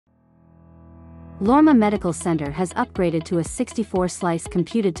Lorma Medical Center has upgraded to a 64-slice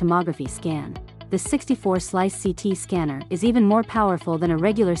computed tomography scan. The 64-slice CT scanner is even more powerful than a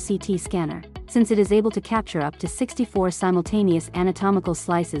regular CT scanner, since it is able to capture up to 64 simultaneous anatomical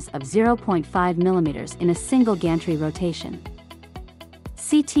slices of 0.5 mm in a single gantry rotation.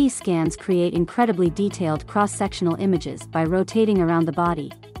 CT scans create incredibly detailed cross-sectional images by rotating around the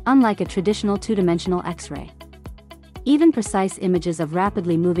body, unlike a traditional two-dimensional X-ray. Even precise images of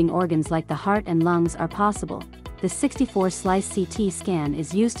rapidly moving organs like the heart and lungs are possible. The 64-slice CT scan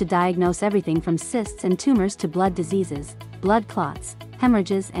is used to diagnose everything from cysts and tumors to blood diseases, blood clots,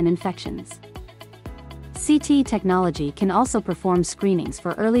 hemorrhages and infections. CT technology can also perform screenings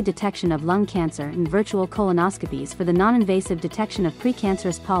for early detection of lung cancer and virtual colonoscopies for the non-invasive detection of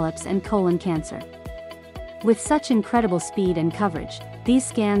pre-cancerous polyps and colon cancer. With such incredible speed and coverage, these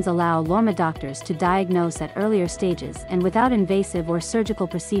scans allow Lorma doctors to diagnose at earlier stages and without invasive or surgical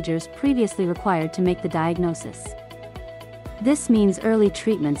procedures previously required to make the diagnosis. This means early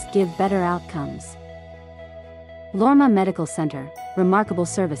treatments give better outcomes. Lorma Medical Center, remarkable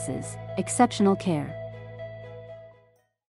services, exceptional care.